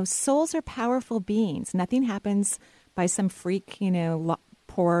 souls are powerful beings. Nothing happens by some freak,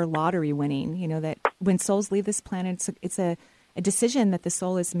 poor lottery winning. That when souls leave this planet, it's a decision that the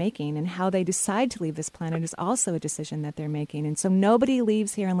soul is making, and how they decide to leave this planet is also a decision that they're making. And so nobody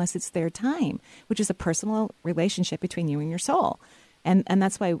leaves here unless it's their time, which is a personal relationship between you and your soul. And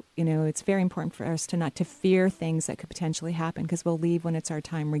that's why, it's very important for us not to fear things that could potentially happen, because we'll leave when it's our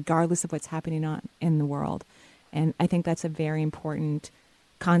time, regardless of what's happening in the world. And I think that's a very important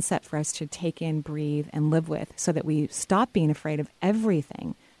concept for us to take in, breathe, and live with, so that we stop being afraid of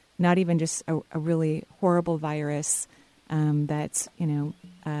everything, not even just a really horrible virus that's,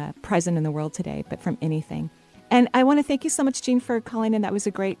 present in the world today, but from anything. And I want to thank you so much, Jean, for calling in. That was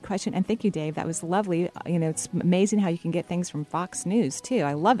a great question. And thank you, Dave. That was lovely. It's amazing how you can get things from Fox News, too.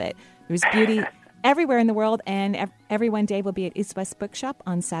 I love it. There's beauty everywhere in the world. And everyone, Dave will be at East West Bookshop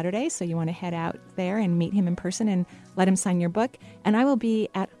on Saturday. So you want to head out there and meet him in person and let him sign your book. And I will be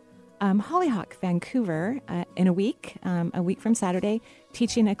at Hollyhock, Vancouver, in a week from Saturday,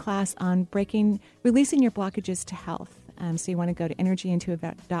 teaching a class on releasing your blockages to health. So you want to go to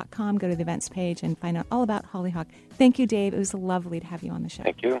energyintuitive.com, go to the events page, and find out all about Hollyhock. Thank you, Dave. It was lovely to have you on the show.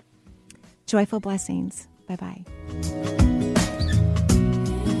 Thank you. Joyful blessings. Bye-bye.